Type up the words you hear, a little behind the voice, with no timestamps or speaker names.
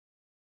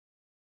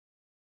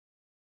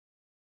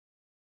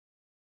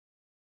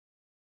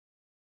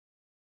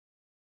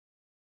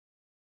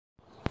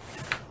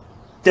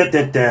Da,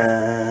 da,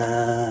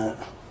 da.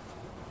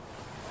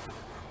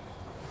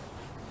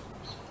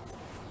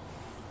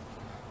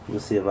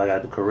 Let's see if I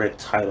got the correct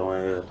title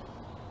in here.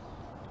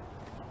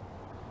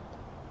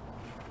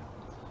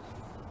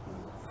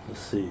 Let's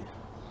see.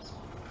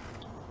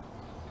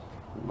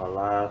 My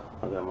live.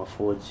 I got my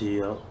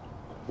 4G up.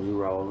 We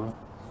rolling.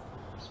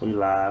 We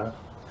live.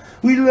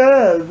 We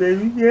live,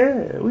 baby.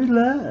 Yeah, we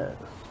live.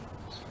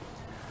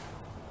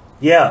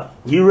 Yeah,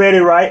 you ready,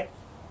 right?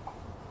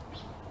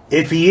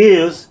 If he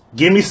is,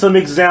 give me some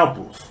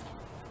examples.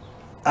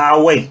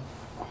 I'll wait.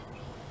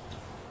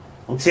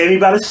 Don't tell me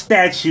about a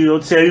statue.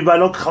 Don't tell me about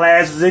no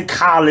classes in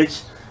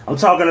college. I'm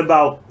talking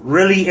about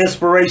really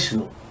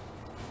inspirational.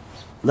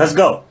 Let's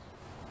go.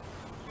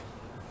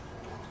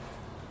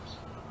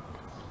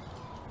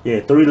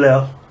 Yeah, 3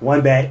 left,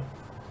 1 back.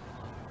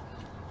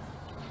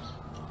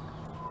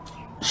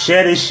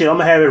 Share this shit. I'm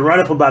gonna have it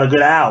running for about a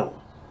good hour.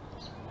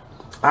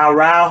 I'll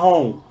ride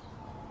home.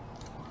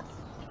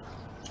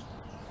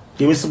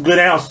 Give me some good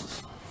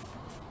answers.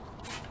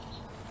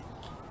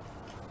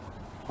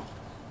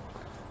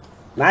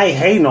 And I ain't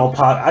hating on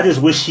Pac. I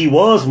just wish he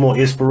was more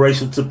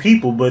inspirational to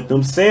people, but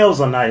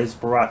themselves are not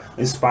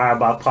inspired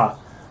by Pac.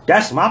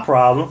 That's my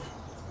problem.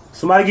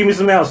 Somebody give me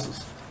some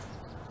answers.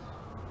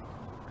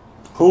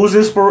 Who's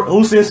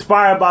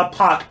inspired by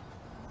Pac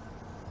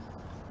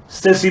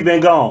since he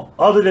been gone,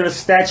 other than a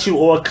statue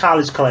or a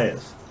college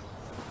class?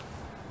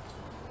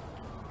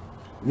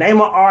 Name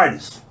an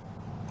artist.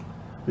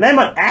 Name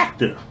an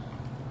actor.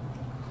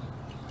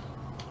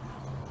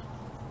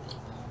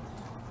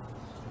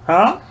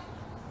 Huh?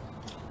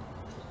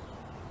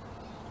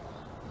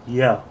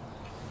 Yeah.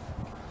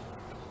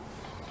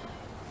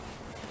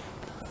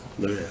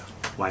 Look at that.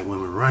 White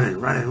women running.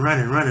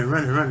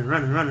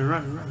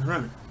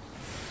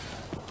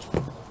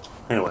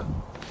 Anyway.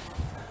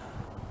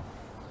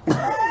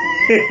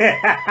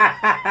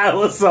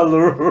 What's up,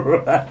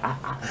 Leroy?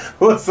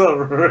 What's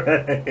up,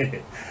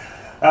 Ray?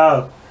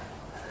 I've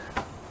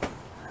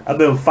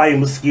been fighting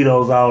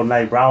mosquitoes all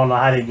night, bro. I don't know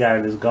how they got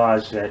in this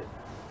guard shit.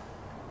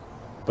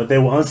 But they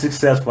were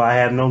unsuccessful. I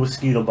have no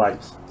mosquito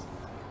bites.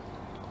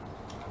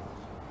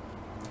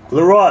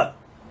 Leroy,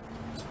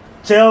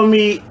 tell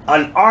me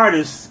an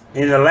artist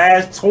in the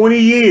last 20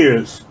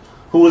 years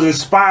who was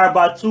inspired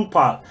by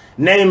Tupac.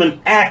 Name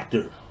an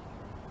actor.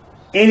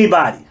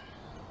 Anybody.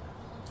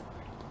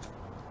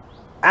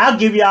 I'll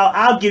give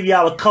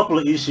y'all a couple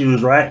of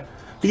issues, right?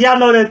 Do y'all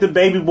know that the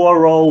baby boy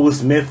role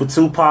was meant for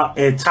Tupac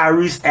and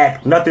Tyrese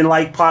act nothing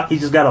like Pac? He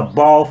just got a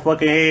bald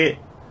fucking head.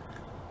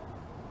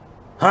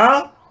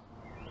 Huh?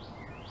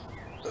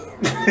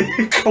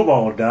 Come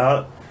on,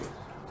 dog.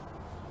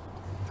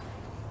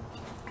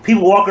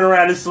 People walking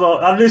around this slow.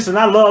 Listen,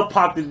 I love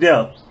Pac to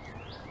death,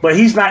 but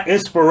he's not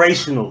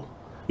inspirational.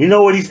 You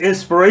know what he's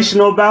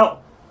inspirational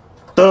about?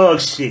 Thug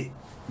shit.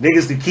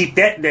 Niggas to keep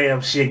that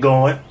damn shit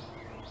going.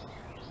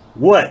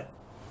 What?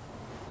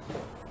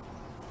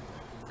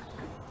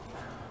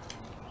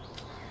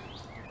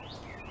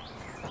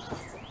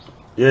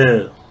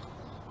 Yeah.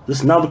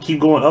 This number keep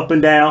going up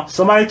and down.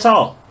 Somebody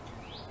talk.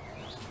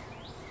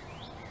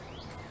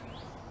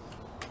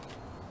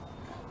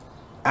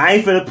 I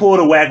ain't finna pull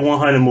the Whack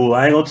 100 move.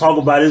 I ain't gonna talk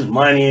about his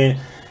money. And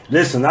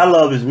listen, I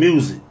love his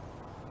music.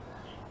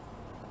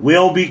 We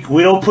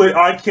don't put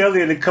R.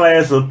 Kelly in the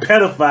class of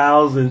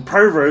pedophiles and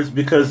perverts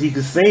because he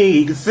can sing.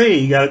 He can sing.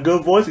 He got a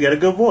good voice. He got a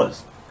good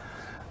voice.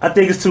 I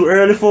think it's too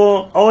early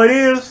for him. Oh, it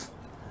is.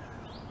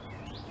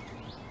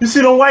 You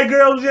see them white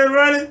girls just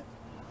running?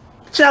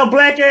 Get y'all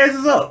black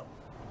asses up.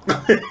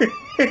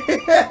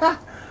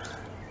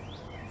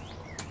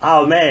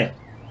 Oh man.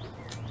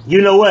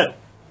 You know what?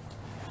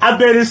 I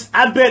bet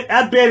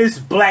it's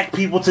black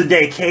people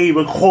today can't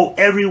even quote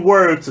every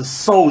word to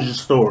Soldier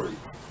Story.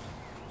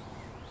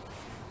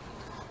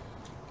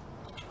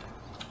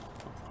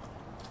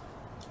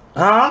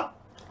 Huh?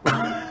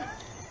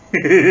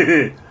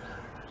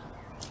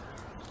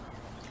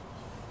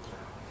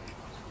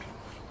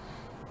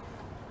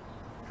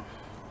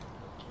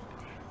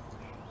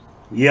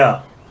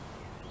 Yeah.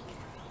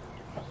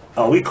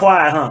 Oh, we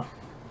quiet, huh?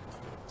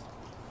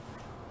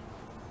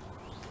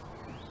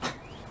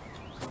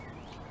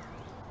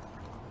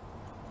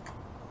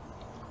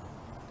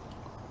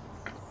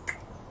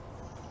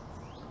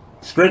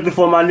 Strictly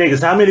for my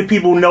niggas. How many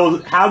people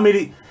know? How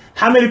many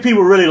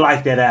people really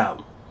like that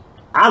album?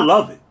 I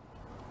love it.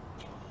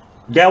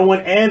 That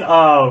one and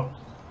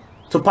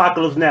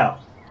Topocalypse Now.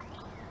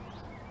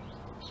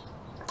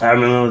 I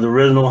remember the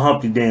original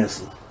Humpty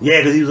Dancer. Yeah,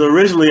 because he was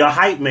originally a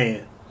hype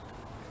man.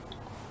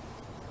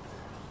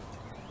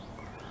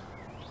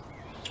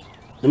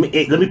 Let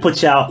me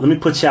put y'all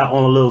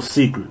on a little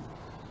secret.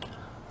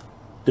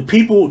 The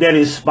people that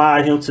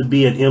inspired him to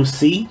be an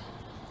MC.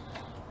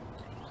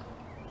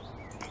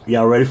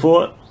 Y'all ready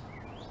for it?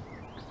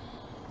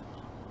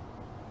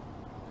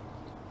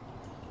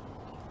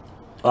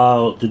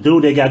 The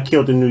dude that got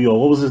killed in New York.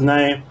 What was his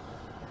name?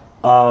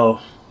 I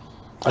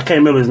can't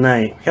remember his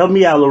name. Help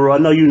me out, Leroy. I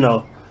know you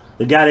know.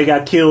 The guy that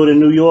got killed in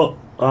New York.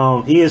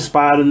 He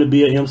inspired him to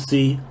be an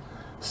MC.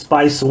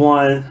 Spice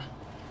One.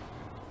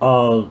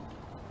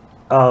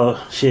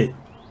 Shit.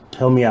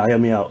 Help me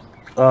out.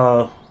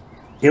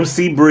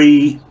 MC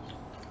Breed.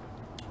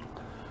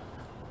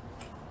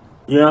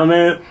 You know what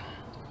I mean?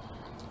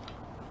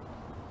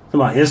 Talking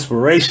about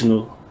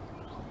inspirational.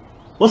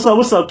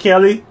 What's up,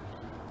 Kelly?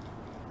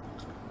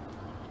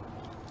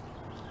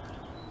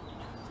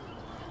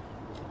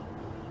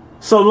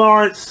 So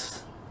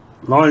Lawrence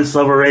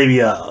of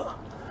Arabia.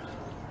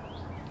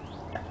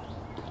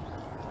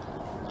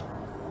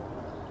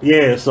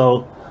 Yeah,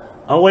 so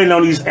I'm waiting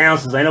on these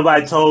answers. Ain't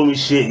nobody told me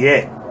shit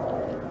yet.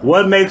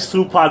 What makes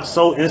Tupac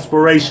so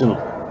inspirational?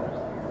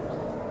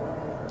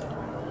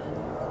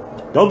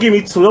 Don't get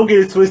it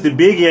twisted.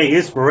 Biggie ain't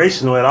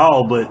inspirational at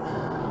all, but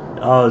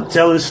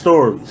telling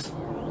stories.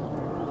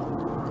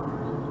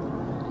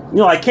 You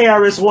know, like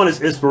KRS-One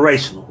is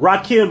inspirational.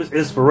 Rakim is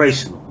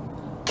inspirational.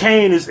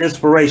 Kane is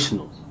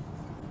inspirational.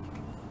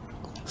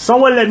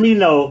 Someone let me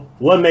know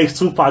what makes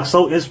Tupac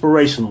so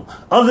inspirational,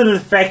 other than the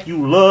fact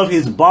you love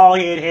his bald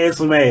head,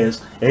 handsome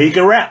ass, and he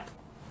can rap.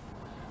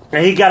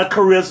 And he got a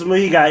charisma,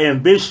 he got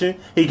ambition,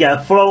 he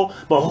got flow.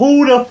 But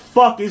who the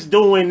fuck is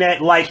doing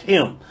that like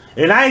him?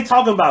 And I ain't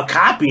talking about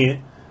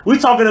copying. We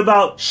talking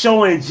about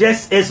showing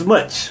just as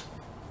much.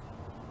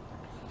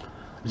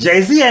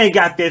 Jay-Z ain't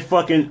got that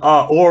fucking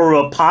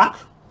aura of Pac.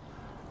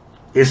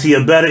 Is he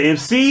a better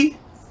MC?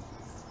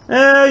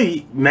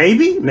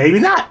 Maybe, maybe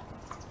not.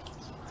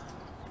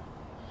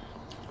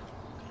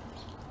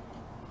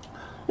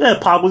 Yeah,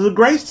 Pac was a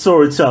great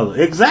storyteller.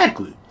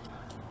 Exactly.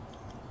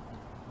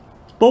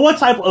 But what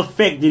type of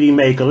effect did he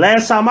make?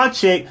 Last time I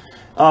checked,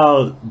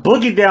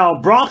 Boogie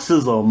Down Bronx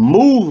is a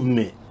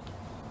movement.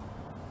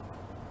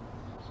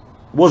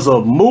 Was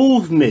a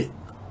movement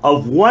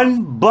of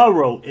one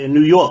borough in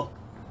New York.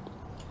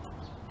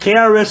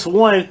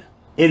 KRS-One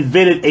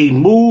invented a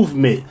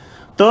movement.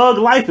 Thug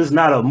Life is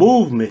not a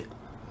movement.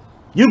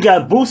 You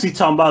got Boosie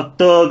talking about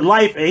Thug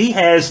Life, and he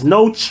has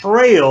no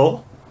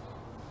trail.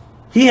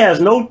 He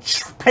has no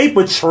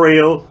paper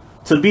trail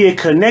to being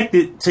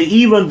connected to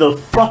even the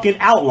fucking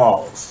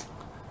outlaws.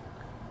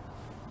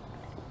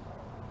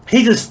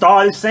 He just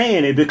started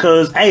saying it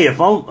because, hey, if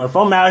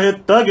I'm out here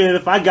thugging,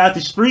 if I got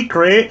the street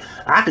cred,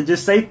 I could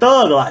just say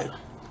Thug Life.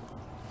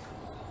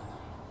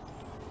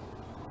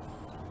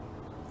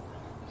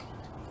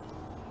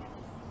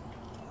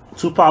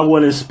 Tupac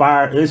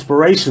wasn't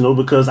inspirational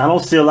because I don't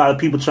see a lot of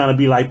people trying to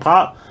be like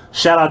Pop.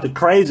 Shout out to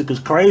Crazy, because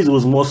Crazy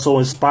was more so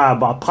inspired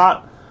by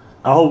Pop.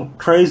 I hope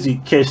Crazy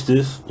catch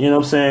this. You know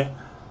what I'm saying?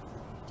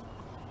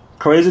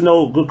 Crazy,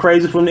 no good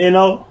Crazy from the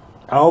NO.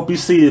 I hope you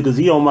see it because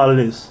he on my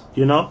list.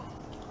 You know?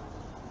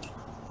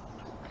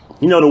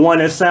 You know the one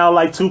that sound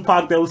like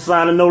Tupac that was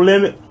signing No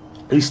Limit?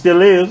 He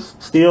still is.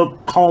 Still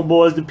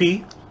homeboys to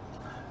P.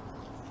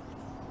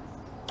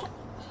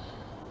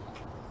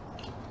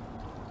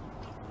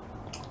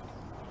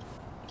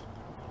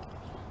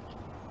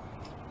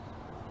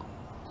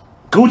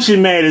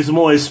 Gucci Mane is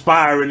more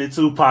inspiring than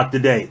Tupac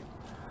today.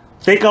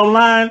 Think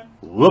online,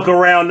 look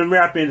around the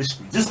rap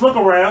industry. Just look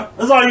around.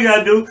 That's all you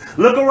gotta do.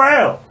 Look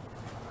around.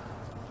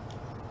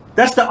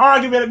 That's the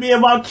argument that me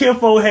and my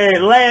kinfolk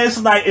had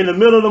last night in the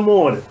middle of the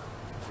morning.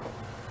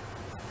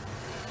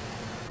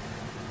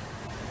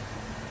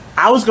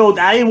 I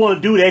didn't want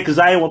to do that because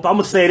I'm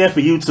gonna say that for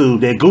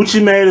YouTube. That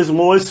Gucci Mane is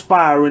more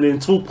inspiring than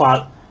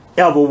Tupac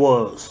ever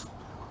was.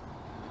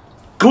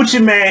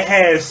 Gucci Mane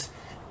has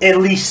at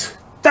least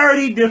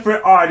 30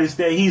 different artists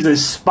that he's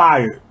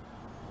inspired.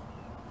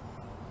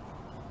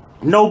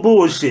 No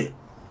bullshit.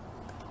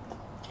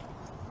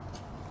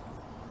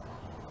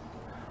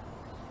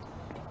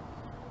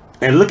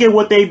 And look at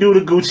what they do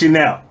to Gucci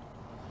now.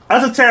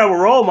 That's a terrible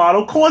role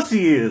model. Of course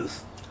he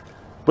is.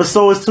 But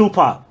so is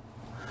Tupac.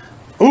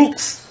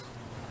 Oops.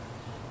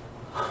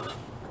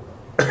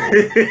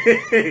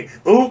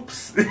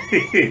 Oops.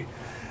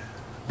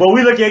 But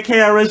we look at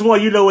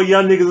KRS-One. You know what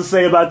young niggas will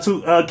say about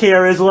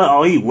KRS-One?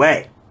 Oh, he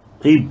whack.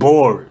 He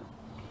bored.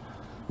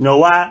 You know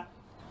why?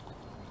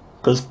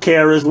 Because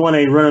KRS-One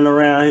ain't running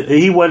around.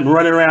 He wasn't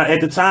running around at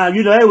the time.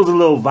 You know, it was a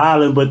little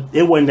violent, but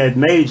it wasn't that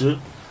major.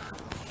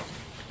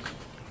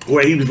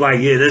 Where he was like,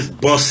 yeah, let's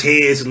bust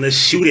heads and let's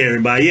shoot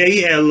everybody. Yeah,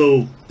 he had a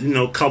little,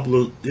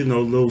 couple of,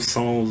 little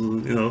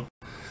songs,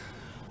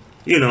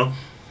 You know.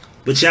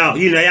 But y'all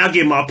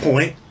get my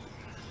point.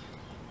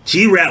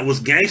 G-Rap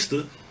was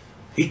gangster.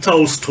 He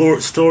told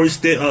stories.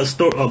 He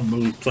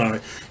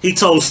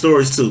told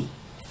stories too.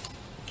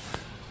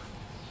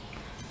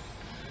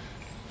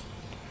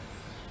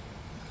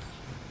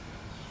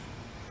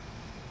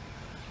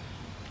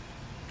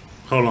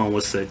 Hold on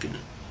 1 second.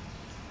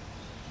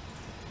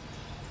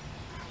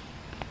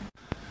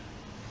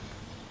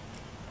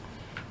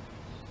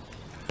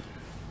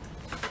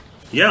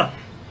 Yeah.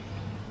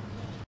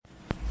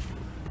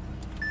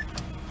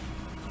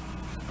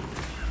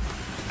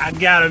 I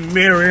got a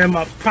mirror in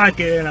my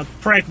pocket and I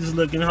practice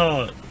looking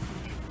hard.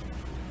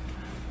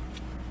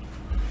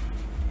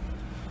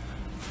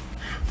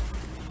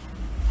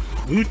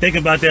 When you think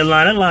about that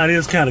line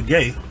is kind of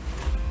gay.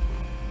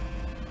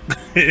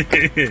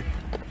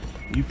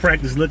 You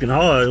practice looking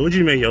hard. What do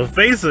you mean, your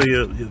face or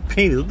your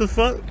penis? What the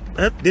fuck?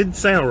 that didn't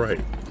sound right.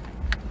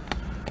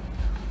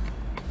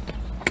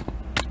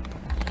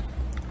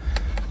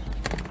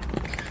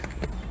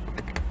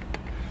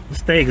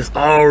 This thing is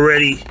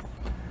already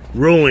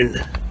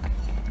ruined.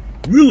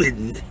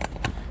 Ruined.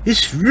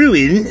 It's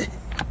ruined.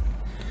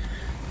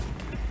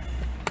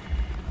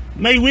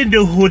 My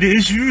window hood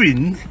is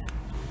ruined.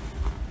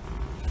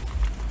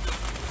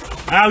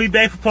 I'll be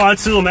back for part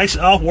 2. I'm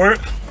actually off work.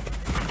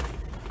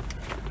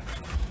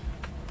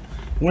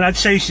 When I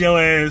chase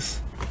your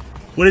ass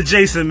with a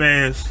Jason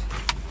mask.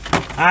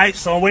 Alright,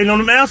 so I'm waiting on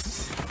the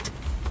masters.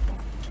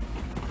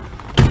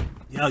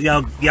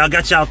 Y'all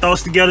got y'all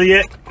thoughts together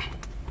yet?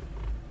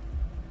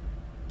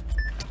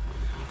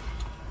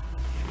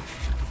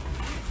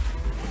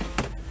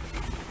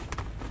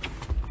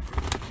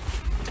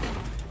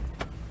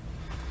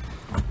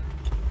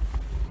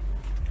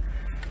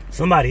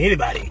 Somebody,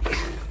 anybody.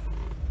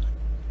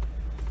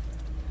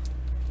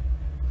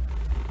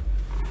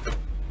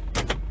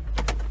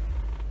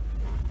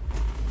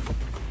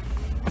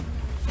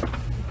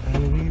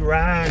 And we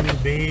riding,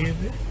 baby.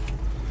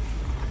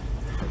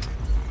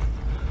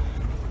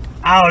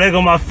 Oh, there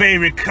go my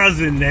favorite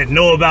cousin that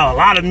know about a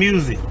lot of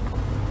music.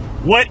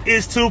 What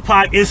is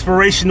Tupac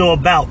inspirational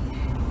about?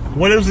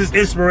 What is his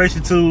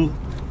inspiration to?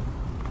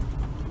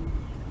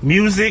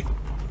 Music,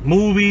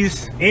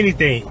 movies,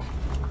 anything.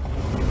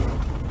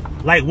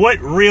 Like, what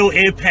real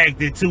impact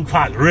did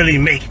Tupac really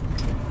make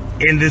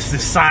in this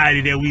society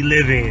that we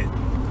live in?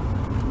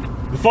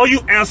 Before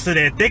you answer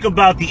that, think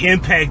about the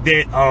impact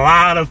that a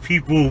lot of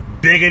people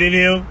bigger than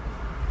him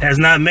has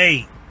not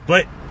made.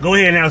 But go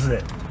ahead and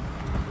answer that.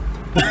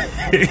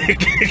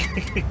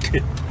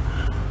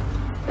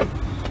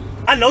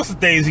 I know some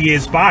things he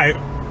inspired,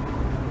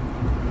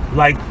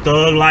 like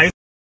Thug Life,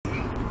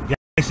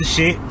 gangsta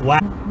shit. Wow.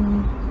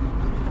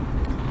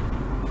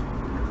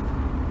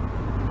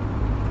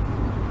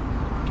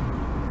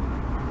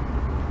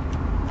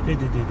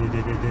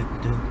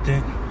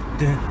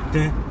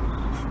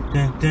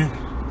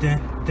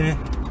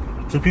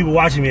 So people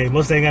watching me,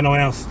 most ain't got no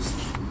answers.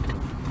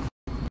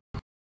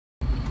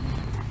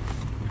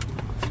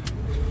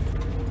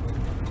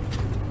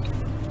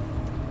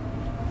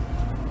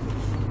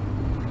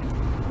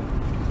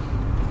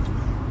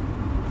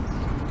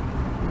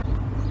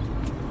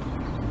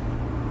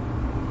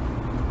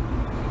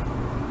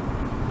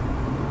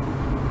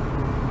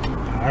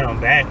 Alright, I'm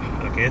back,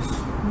 I guess.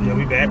 Yeah,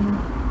 we back.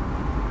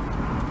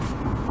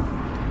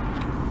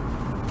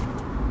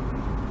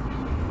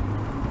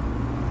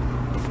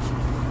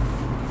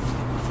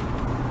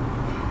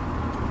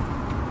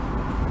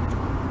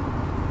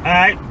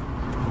 Alright,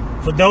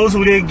 for those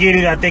who didn't get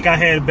it, I think I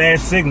had a bad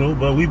signal,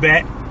 but we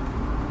back.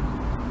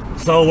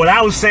 So what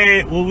I was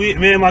saying, what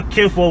me and my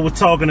kinfolk were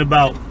talking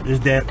about is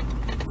that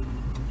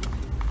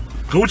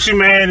Gucci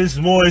Mane is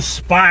more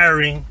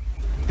inspiring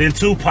than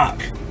Tupac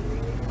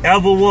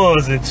ever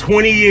was. In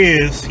 20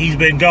 years, he's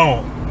been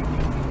gone.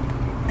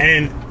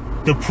 And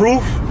the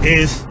proof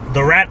is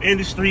the rap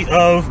industry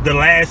of the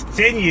last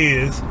 10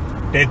 years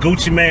that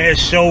Gucci Mane has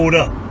showed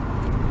up.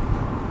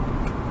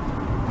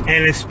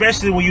 And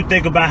especially when you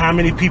think about how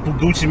many people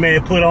Gucci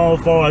Mane put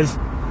on for as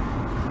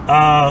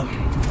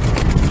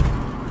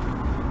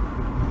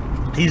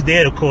he's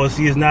dead, of course.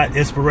 He is not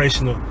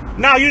inspirational.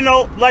 Now, you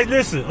know, like,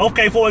 listen,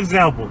 okay, for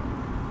example,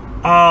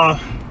 I'm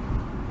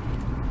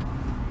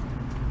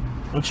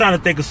trying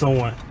to think of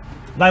someone.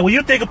 Like, when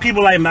you think of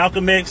people like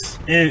Malcolm X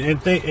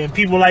and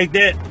people like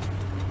that,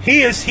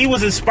 he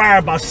was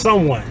inspired by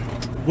someone,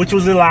 which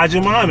was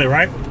Elijah Muhammad,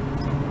 right?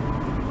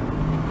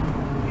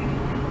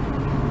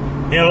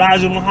 And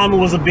Elijah Muhammad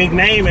was a big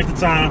name at the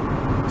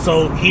time,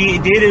 so he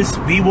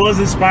was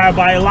inspired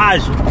by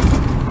Elijah.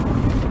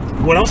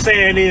 What I'm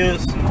saying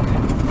is,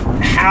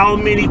 how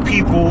many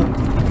people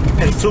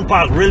has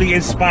Tupac really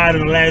inspired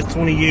in the last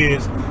 20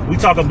 years? We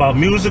talk about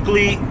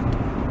musically,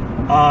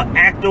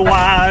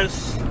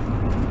 actor-wise,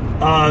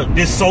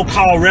 this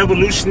so-called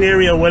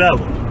revolutionary or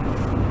whatever.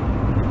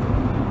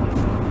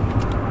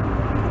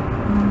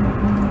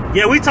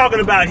 Yeah, we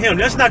talking about him.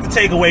 That's not to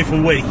take away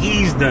from what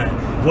he's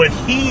done. What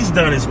he's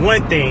done is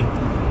one thing,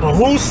 but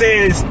who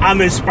says I'm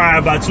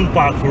inspired by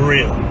Tupac for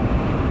real?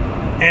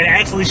 And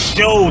actually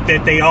showed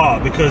that they are,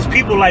 because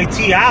people like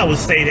T.I. would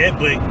say that,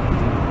 but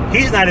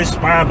he's not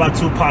inspired by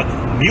Tupac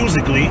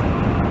musically.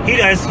 He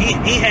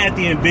had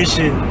the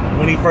ambition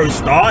when he first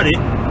started,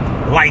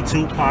 like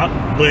Tupac,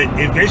 but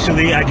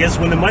eventually, I guess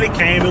when the money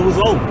came, it was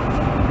over.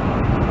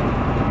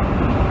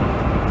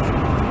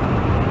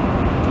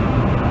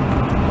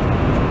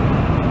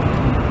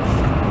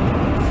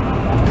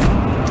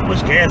 How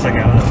much gas I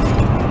got left?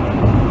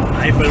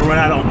 I ain't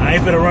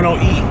finna run on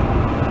E.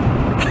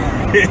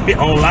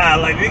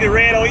 Online, like, nigga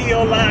ran on E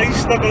online, he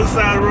stuck on the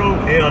side of the road.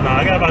 Hell no,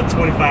 I got about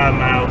 25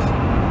 miles.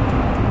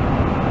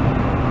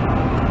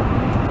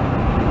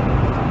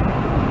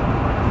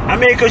 I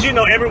mean, cause you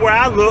know, everywhere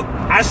I look,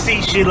 I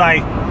see shit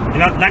like, and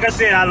like I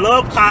said, I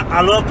love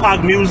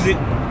Pac music,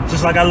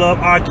 just like I love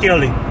R.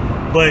 Kelly.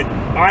 But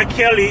R.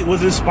 Kelly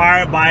was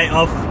inspired by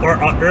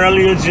an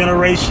earlier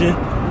generation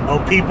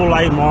of people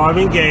like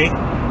Marvin Gaye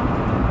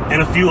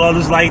and a few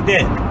others like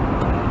that.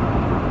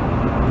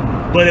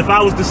 But if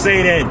I was to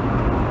say that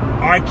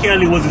R.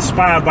 Kelly was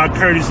inspired by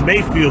Curtis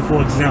Mayfield,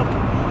 for example,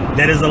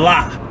 that is a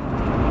lie.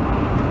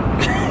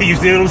 You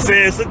see what I'm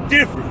saying? It's a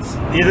difference.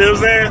 You know what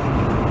I'm saying?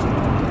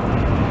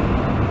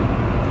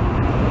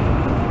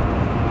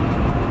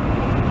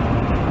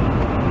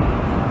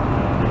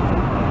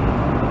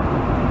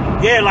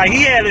 Yeah, like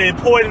he had an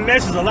important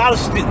message. A lot of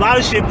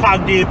shit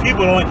Pac did.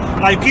 People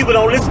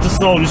don't listen to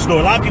Soulja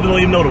Story. A lot of people don't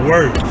even know the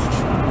words.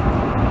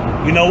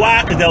 You know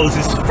why? Because that was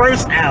his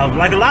first album.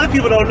 Like a lot of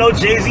people don't know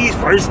Jay-Z's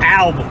first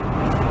album.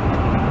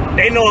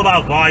 They know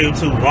about Volume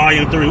 2,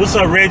 Volume 3. What's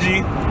up,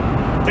 Reggie?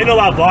 They know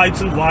about Volume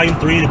 2, Volume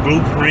 3, The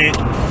Blueprint.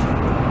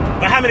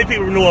 But how many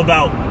people know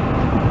about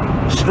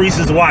Streets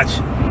Is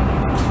Watching?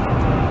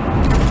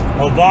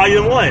 Or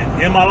Volume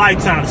 1, In My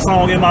Lifetime, the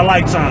song In My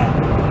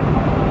Lifetime.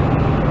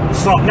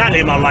 Song, not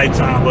In My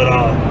Lifetime, but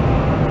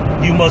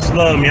You Must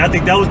Love Me. I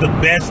think that was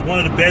one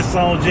of the best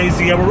songs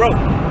Jay-Z ever wrote.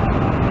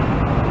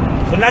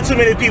 But not too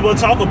many people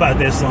talk about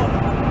that song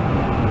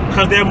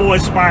because they're more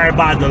inspired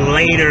by the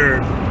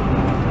later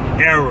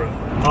era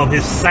of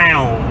his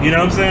sound. You know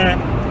what I'm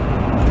saying?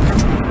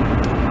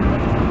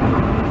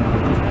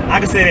 I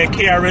can say that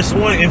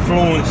KRS-One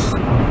influenced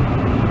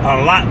a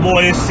lot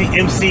more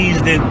MCs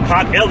than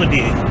Pac ever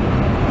did.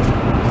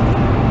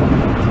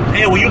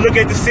 And when you look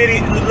at the city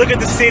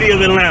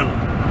of Atlanta,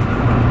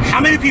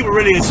 how many people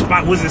really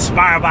was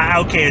inspired by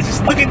Outkast?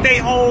 Just look at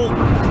their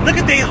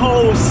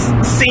whole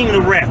scene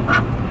of rap.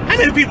 How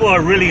many people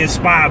are really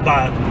inspired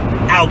by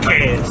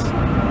Outkast?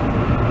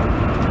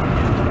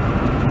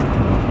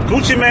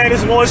 Gucci Mane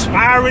is more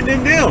inspiring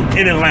than them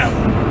in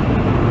Atlanta.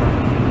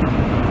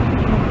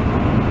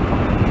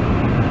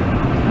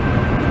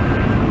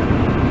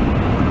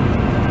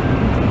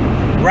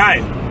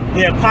 Right.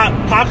 Yeah,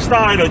 Pac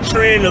started a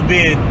trend of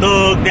being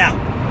thugged out.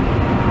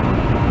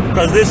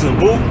 Because listen,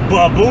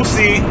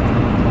 Boosie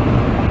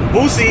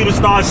even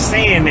started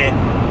saying that.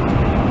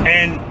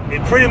 And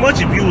pretty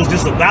much if you was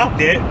just about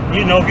that,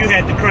 you know, if you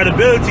had the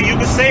credibility, you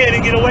could say it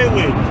and get away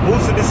with it.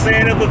 Boosie been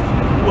saying it for,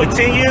 what,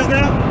 10 years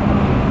now?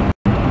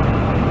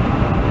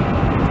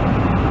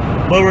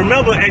 But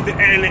remember, in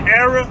the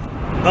era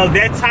of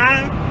that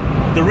time,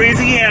 the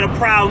reason he had a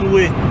problem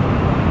with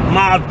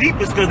Mobb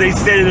Deep is because they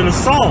said it in a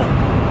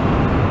song.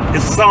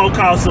 It's a song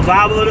called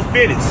Survival of the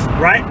Fittest,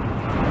 right?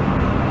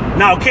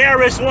 Now,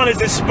 KRS-One is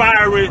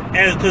inspiring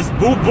because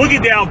Boogie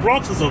Down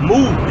Bronx is a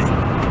movement.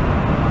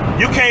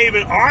 You can't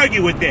even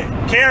argue with that.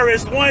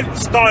 KRS-One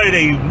started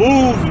a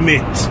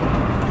movement.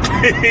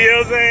 You know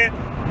what I'm saying?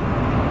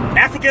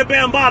 African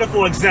Bambaataa,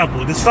 for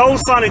example, the Soul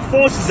Sonic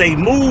Force is a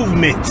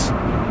movement.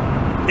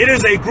 It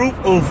is a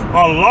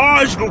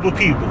large group of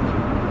people.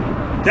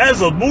 That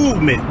is a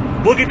movement.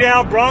 Boogie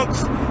Down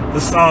Bronx,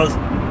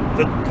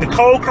 the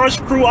Cold Crush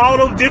Crew, all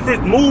those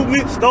different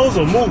movements, those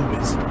are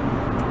movements.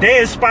 They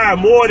inspire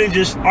more than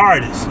just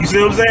artists. You see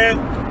what I'm saying?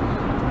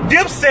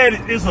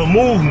 Dipset is a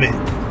movement.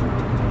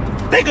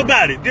 Think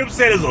about it.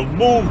 Dipset is a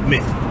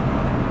movement.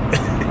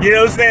 You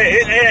know what I'm saying?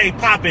 It ain't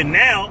popping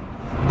now,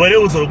 but it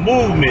was a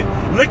movement.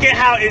 Look at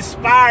how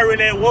inspiring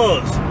that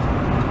was.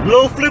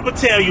 Lil Flipper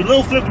tell you,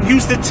 Lil Flipper,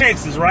 Houston,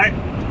 Texas, right?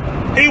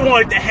 He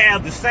wanted to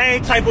have the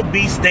same type of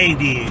beats they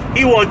did.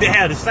 He wanted to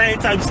have the same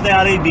type of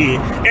style they did.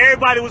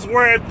 Everybody was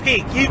wearing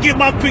pink. You get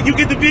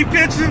the big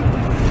picture?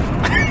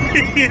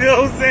 You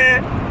know what I'm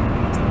saying?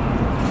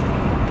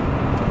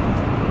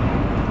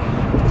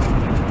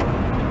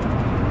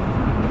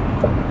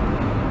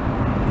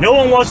 No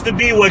one wants to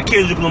be what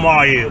Kendrick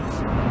Lamar is.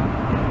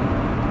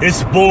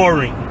 It's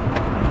boring.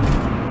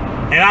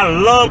 And I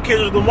love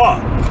Kendrick Lamar.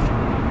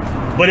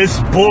 But it's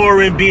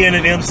boring being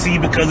an MC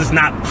because it's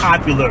not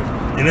popular.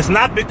 And it's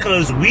not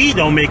because we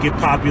don't make it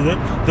popular.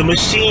 The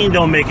machine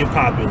don't make it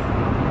popular.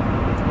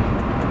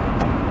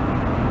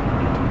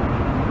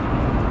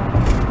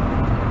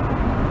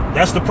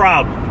 That's the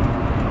problem.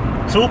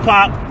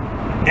 Tupac,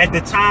 at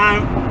the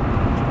time,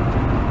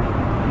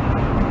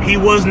 he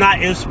was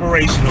not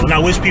inspirational. And I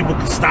wish people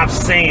could stop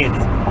saying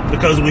it.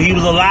 Because when he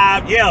was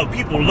alive, yeah,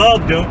 people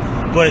loved him.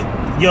 But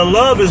your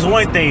love is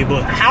one thing,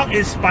 but how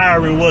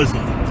inspiring was he?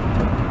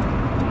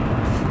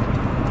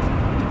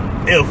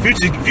 Hell,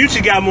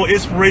 Future got more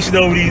inspiration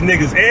over these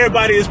niggas.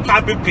 Everybody is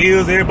popping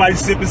pills. Everybody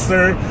sipping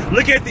syrup.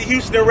 Look at the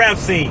Houston rap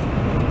scene.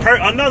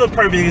 Another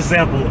perfect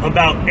example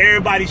about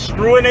everybody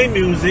screwing their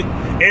music.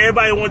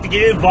 Everybody wanted to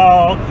get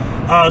involved.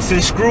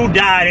 Since Screw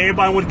died,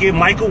 everybody wanted to get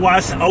Michael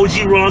Watts and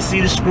OG Ron C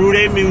to screw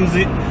their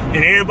music.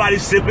 And everybody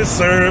sipping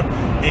syrup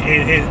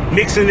and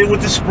mixing it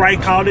with the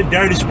Sprite, called it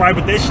Dirty Sprite.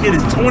 But that shit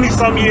is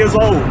 20-some years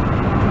old.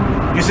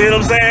 You see what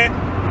I'm saying?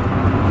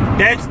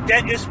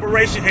 That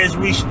inspiration has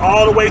reached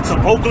all the way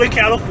to Oakland,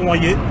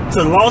 California,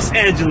 to Los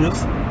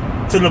Angeles,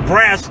 to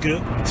Nebraska,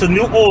 to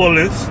New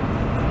Orleans,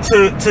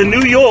 to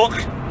New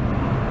York.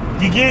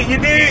 You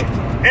did?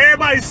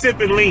 Everybody's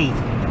sipping lean.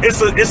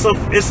 It's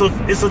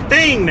a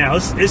thing now.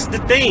 It's the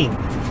thing.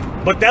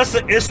 But that's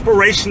an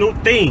inspirational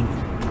thing.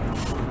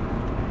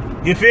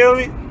 You feel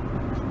me?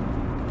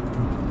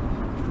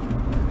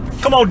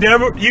 Come on,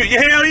 Deborah. You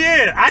hell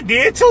yeah, I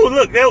did too.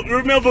 Look,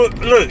 remember,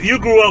 look, you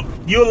grew up,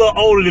 you're a little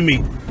older than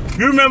me.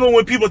 You remember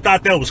when people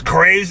thought that was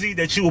crazy,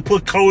 that you would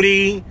put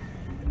codeine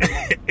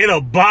in a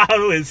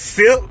bottle and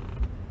sip?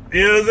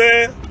 You know what I'm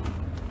saying?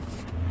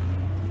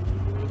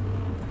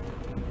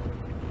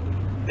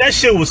 That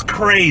shit was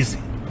crazy.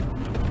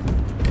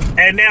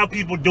 And now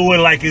people do it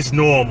like it's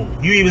normal.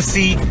 You even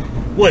see,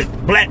 what,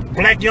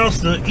 black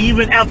youngster,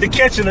 even after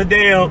catching a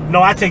damn,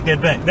 no, I take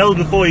that back. That was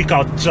before he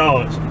caught the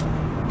charge.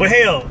 But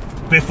hell,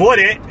 before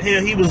that,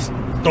 hell, he was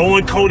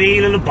throwing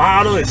codeine in the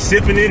bottle and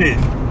sipping it,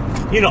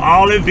 and, you know,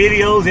 all in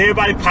videos,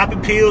 everybody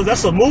popping pills.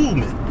 That's a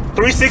movement.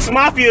 3 6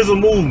 Mafia is a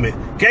movement.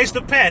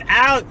 Gangsta Pat,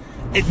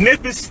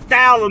 Memphis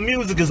style of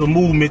music is a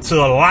movement to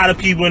a lot of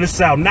people in the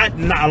South. Not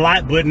a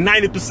lot, but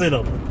 90%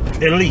 of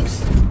them, at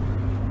least.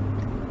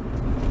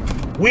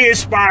 We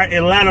inspired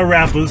Atlanta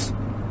rappers,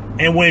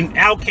 and when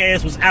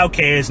Outkast was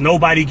Outkast,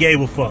 nobody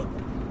gave a fuck.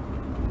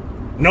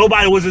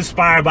 Nobody was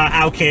inspired by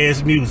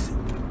Outkast music.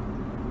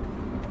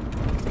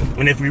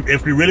 And if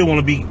we really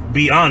want to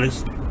be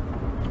honest,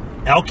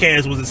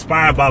 Outkast was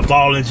inspired by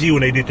Ball and G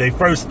when they did their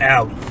first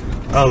album,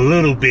 a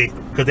little bit,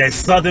 because that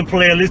Southern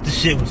playlist, the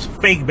shit was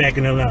fake back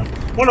in Atlanta.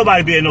 Won't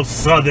nobody be in no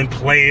Southern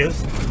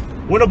players.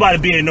 Won't nobody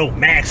be in no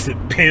Max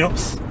and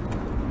Pimps.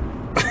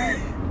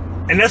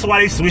 And that's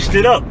why they switched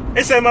it up.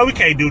 They said, man, we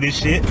can't do this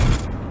shit.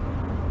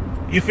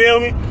 You feel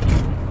me?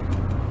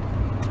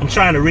 I'm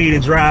trying to read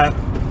and drive.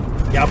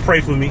 Y'all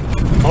pray for me.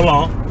 Hold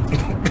on.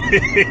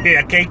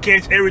 I can't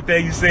catch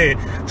everything you said.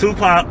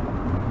 Tupac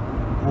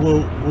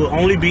will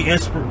only be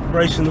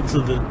inspirational to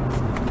the...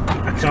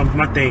 I jumped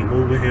my thing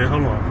moving here.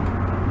 Hold on.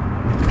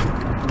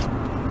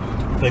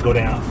 They go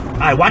down. All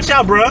right, watch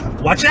out, bro.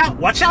 Watch out,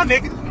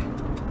 nigga.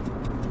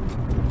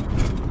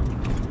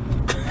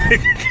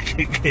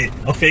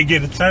 Okay,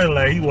 get a turn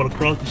lane. He want to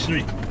cross the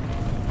street.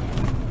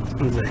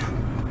 Who's that?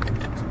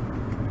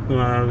 I'm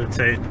gonna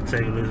take a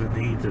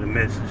listen to the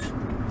message.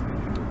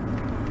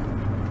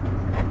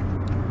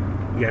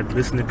 You got to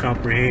listen to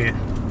comprehend.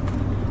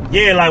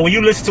 Yeah, like when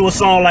you listen to a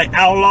song like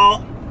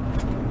Outlaw,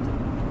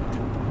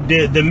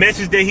 the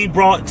message that he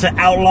brought to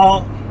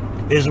Outlaw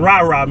is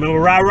rah-rah. Remember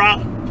rah-rah?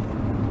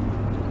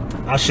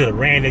 I should have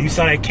ran there. You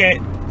saw that cat?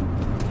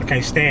 I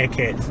can't stand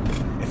cats.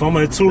 If I'm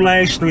on a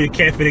 2-lane street, a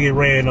cat finna get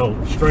ran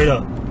over. Straight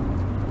up.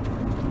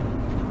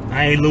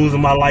 I ain't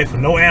losing my life for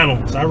no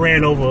animals. I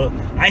ran over,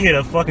 I hit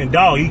a fucking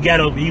dog. He got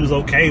up, he was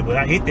okay, but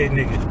I hit that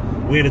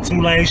nigga. We in a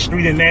 2-lane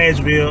street in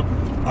Nashville.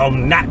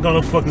 I'm not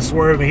gonna fucking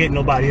swerve and hit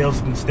nobody else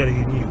instead of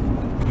hitting you.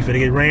 You finna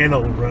get ran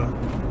over, bro.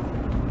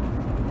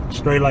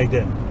 Straight like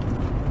that.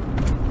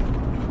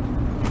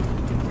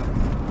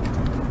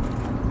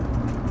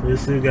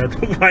 This thing got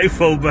the white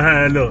folk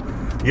behind us.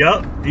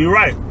 Yup, you're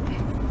right.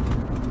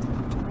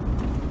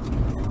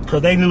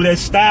 Cause they knew that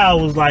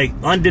style was like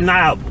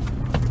undeniable.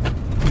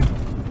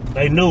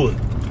 They knew it.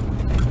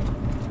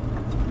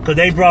 Cause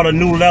they brought a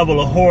new level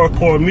of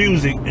horrorcore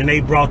music, and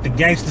they brought the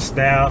gangster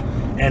style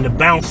and the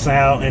bounce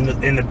sound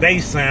and the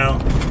bass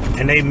sound,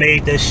 and they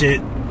made that shit,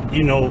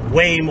 you know,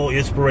 way more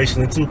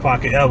inspiration than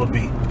Tupac could ever be.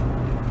 You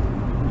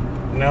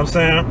know what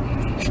I'm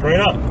saying? Straight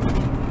up.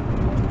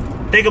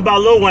 Think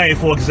about Lil Wayne,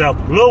 for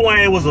example. Lil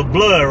Wayne was a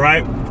blood,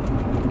 right?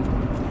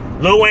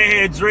 Lil Wayne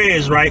had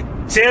dreads, right?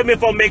 Tell me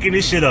if I'm making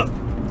this shit up.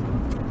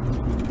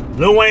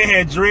 Lil Wayne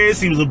had dreads,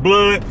 he was a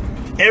blood.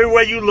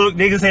 Everywhere you look,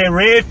 niggas had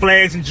red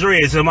flags and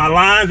dreads. Am I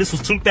lying? This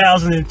was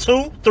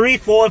 2002, 3,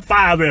 4, and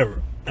 5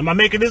 era. Am I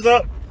making this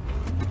up?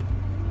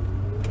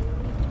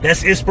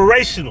 That's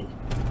inspirational.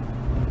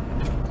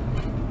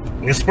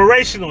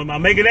 Inspirational. Am I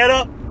making that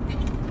up?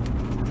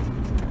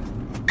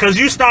 Because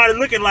you started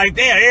looking like,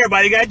 damn,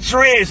 everybody got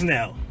dreads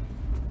now.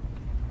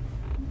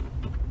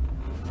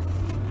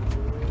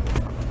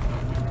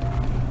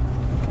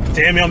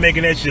 Tell me I'm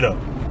making that shit up.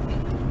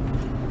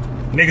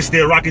 Niggas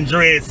still rocking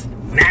dreads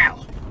now.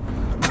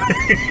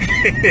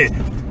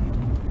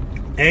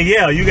 And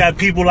yeah, you got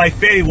people like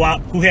Fetty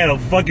Wap who had a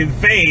fucking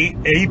fade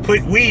and he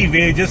put weave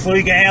in just so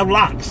he could have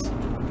locks.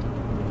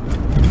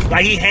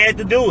 Like he had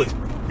to do it.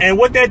 And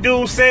what that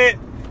dude said,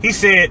 he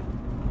said,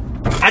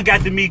 I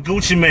got to meet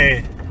Gucci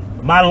Mane.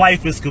 My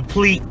life is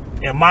complete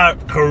and my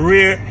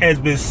career has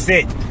been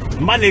set.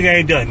 My nigga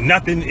ain't done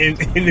nothing in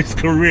his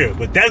career,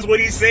 but that's what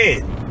he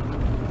said.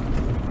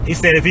 He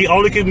said if he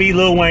only could meet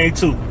Lil Wayne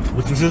too,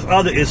 which was his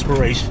other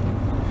inspiration.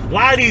 A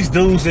lot of these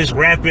dudes that's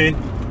rapping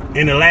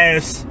in the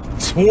last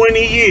 20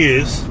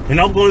 years, and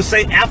I'm going to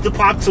say after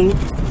Pop too,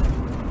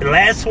 the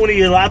last 20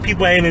 years, a lot of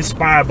people ain't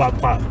inspired by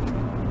Pop.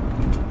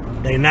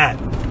 They not.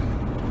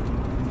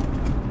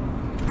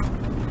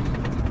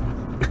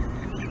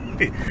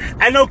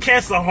 I know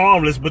cats are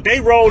harmless, but they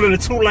roll in a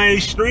 2-lane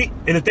street,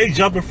 and if they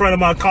jump in front of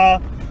my car,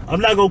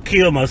 I'm not going to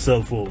kill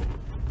myself for it.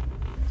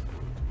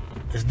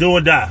 Let's do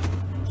or die.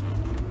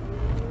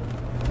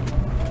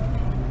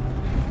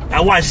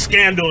 I watch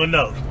Scandal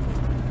enough.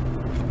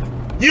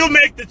 You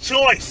make the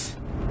choice.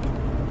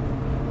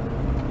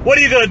 What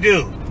are you gonna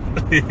do?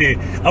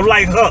 I'm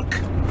like Huck.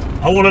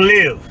 I wanna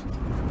live.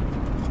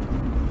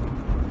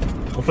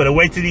 I'm finna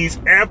wait till these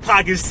air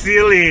pockets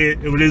seal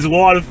in, and when this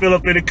water fill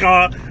up in the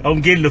car,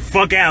 I'm getting the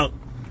fuck out.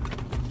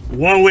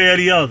 One way or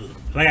the other.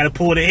 I gotta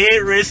pull the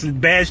headrest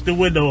and bash the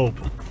window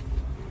open.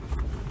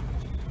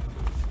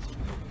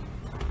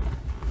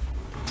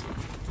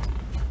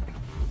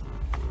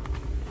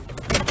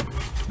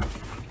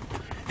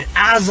 And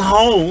I was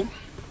home.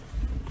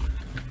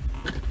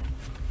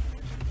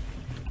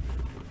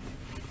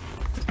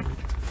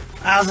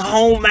 I was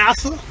home,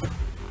 master.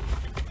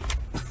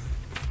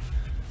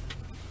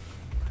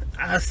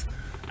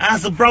 I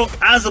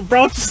was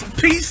brought you some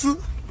pizza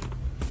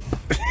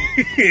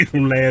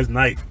from last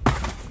night.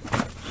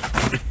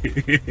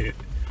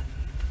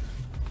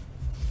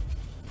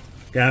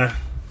 Yeah.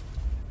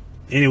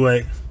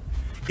 Anyway,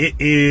 it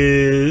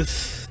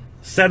is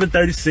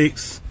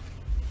 7:36.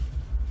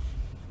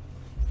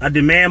 I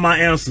demand my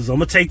answers. I'm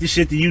gonna take this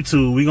shit to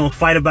YouTube. We gonna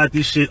fight about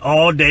this shit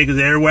all day,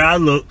 because everywhere I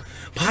look,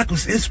 Pac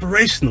was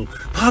inspirational.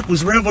 Pac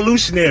was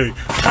revolutionary.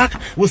 Pac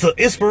was an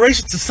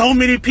inspiration to so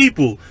many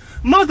people.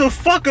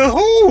 Motherfucker,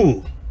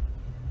 who?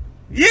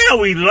 Yeah,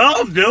 we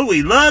loved him.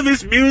 We love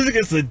his music.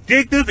 It's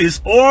addictive.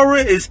 His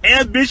aura, his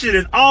ambition,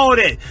 and all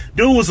that.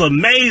 Dude was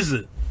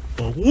amazing.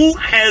 But who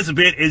has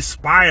been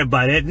inspired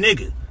by that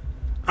nigga?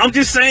 I'm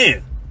just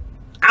saying.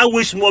 I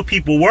wish more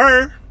people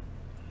were.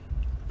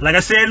 Like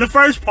I said in the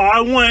first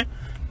part one,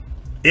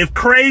 if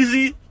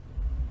crazy,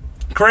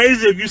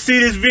 if you see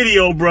this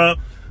video, bro,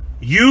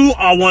 you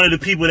are one of the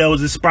people that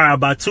was inspired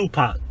by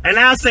Tupac. And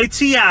I'll say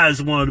T.I.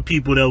 is one of the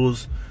people that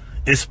was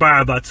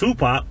inspired by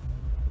Tupac.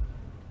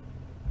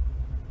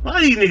 A lot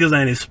of these niggas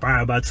ain't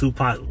inspired by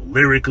Tupac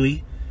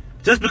lyrically.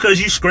 Just because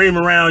you scream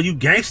around you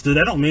gangster,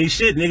 that don't mean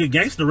shit, nigga.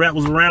 Gangster rap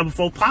was around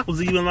before Pac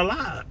was even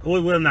alive.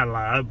 Well, not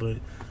alive, but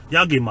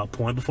y'all get my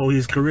point, before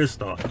his career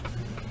started.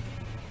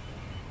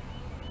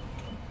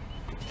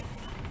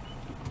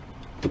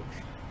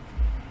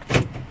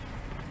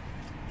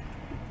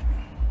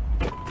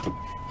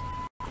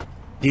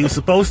 He was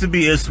supposed to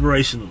be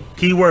inspirational.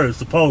 Keyword,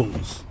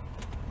 suppose.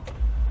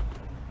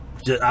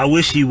 I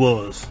wish he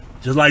was.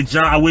 Just like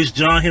John, I wish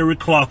John Henry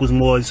Clark was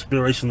more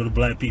inspirational to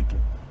black people.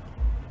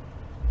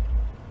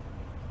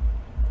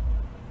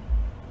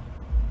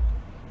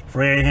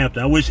 Fred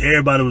Hampton. I wish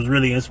everybody was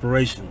really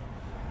inspirational.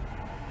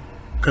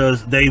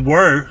 Cause they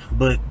were,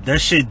 but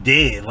that shit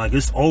dead. Like,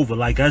 it's over.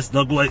 Like, that's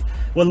like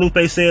what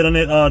Lupe said on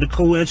that the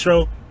cool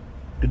intro.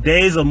 The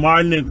days of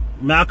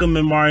Malcolm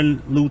and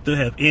Martin Luther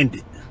have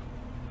ended.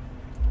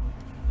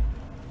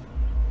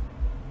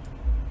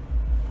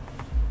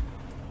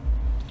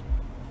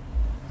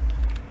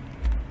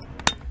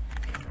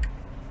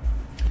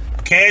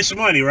 Cash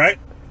money, right?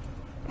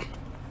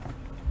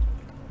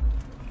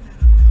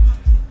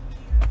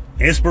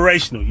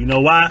 Inspirational. You know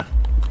why?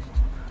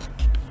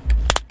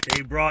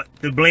 They brought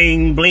the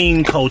bling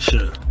bling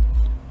culture.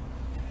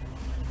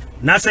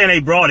 Not saying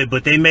they brought it,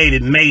 but they made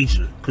it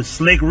major. Cause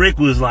Slick Rick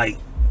was like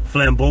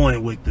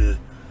flamboyant with the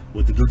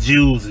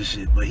Jews and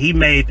shit. But he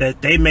made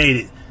that, they made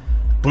it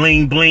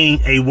bling bling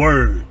a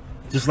word.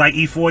 Just like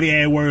E40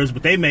 had words,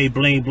 but they made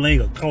bling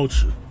bling a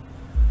culture.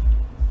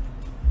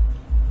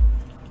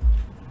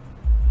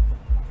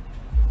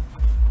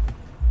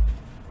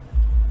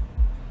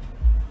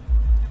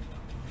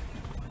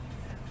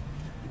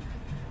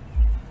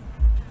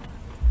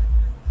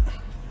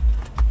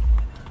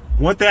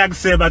 One thing I can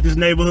say about this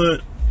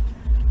neighborhood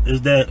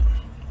is that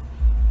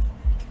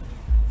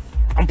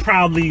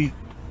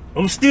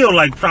I'm still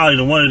like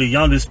probably one of the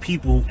youngest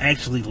people who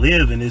actually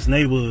live in this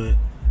neighborhood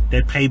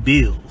that pay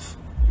bills.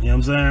 You know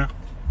what I'm saying?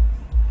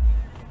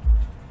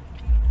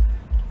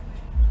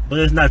 But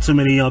there's not too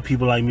many young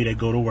people like me that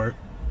go to work,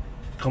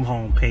 come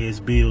home, pay his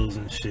bills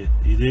and shit.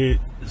 You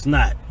did? It's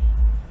not.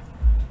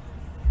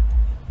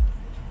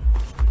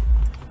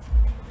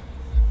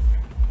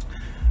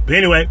 But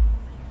anyway,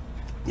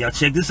 y'all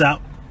check this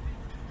out.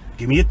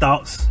 Give me your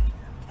thoughts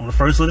on the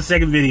first or the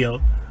second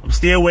video. I'm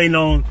still waiting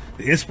on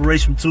the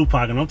inspiration from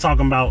Tupac, and I'm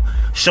talking about,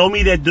 show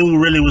me that dude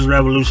really was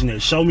revolutionary.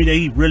 Show me that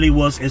he really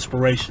was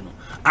inspirational.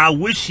 I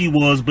wish he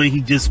was, but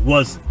he just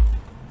wasn't.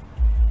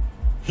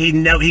 He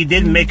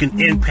didn't make an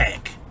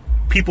impact.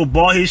 People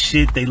bought his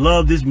shit. They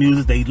loved his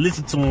music. They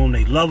listened to him.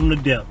 They love him to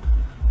death.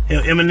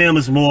 Hell, Eminem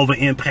is more of an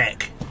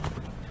impact.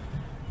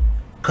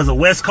 Because a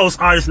West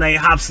Coast artist named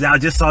Hopsin, I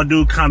just saw a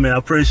dude comment.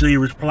 I'm pretty sure he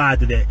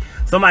replied to that.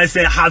 Somebody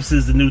said Hopsin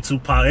is the new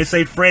Tupac. They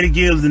say Freddie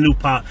Gibbs is the new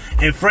Pac.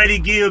 And Freddie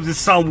Gibbs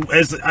is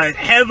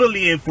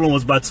heavily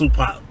influenced by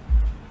Tupac.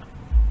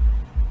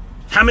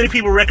 How many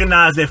people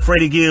recognize that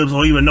Freddie Gibbs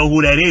or even know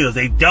who that is?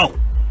 They don't.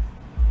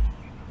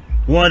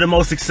 One of the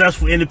most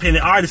successful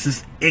independent artists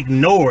is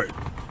ignored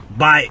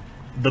by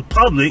the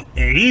public,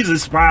 and he's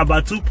inspired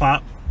by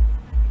Tupac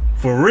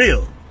for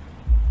real.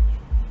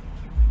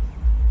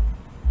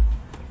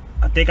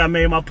 I think I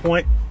made my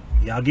point.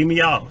 Y'all give me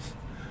y'all's.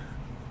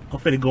 I'm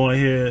finna go in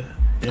here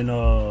and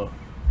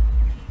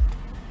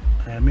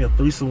have me a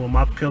threesome with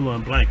my pillow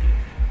and blanket.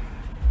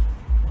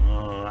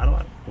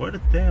 Where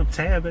the damn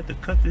tab at to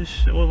cut this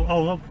shit?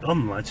 Oh,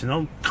 I'm lunching.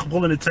 I'm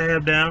pulling the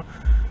tab down.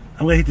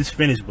 I'm gonna hit this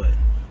finish button.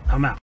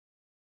 I'm out.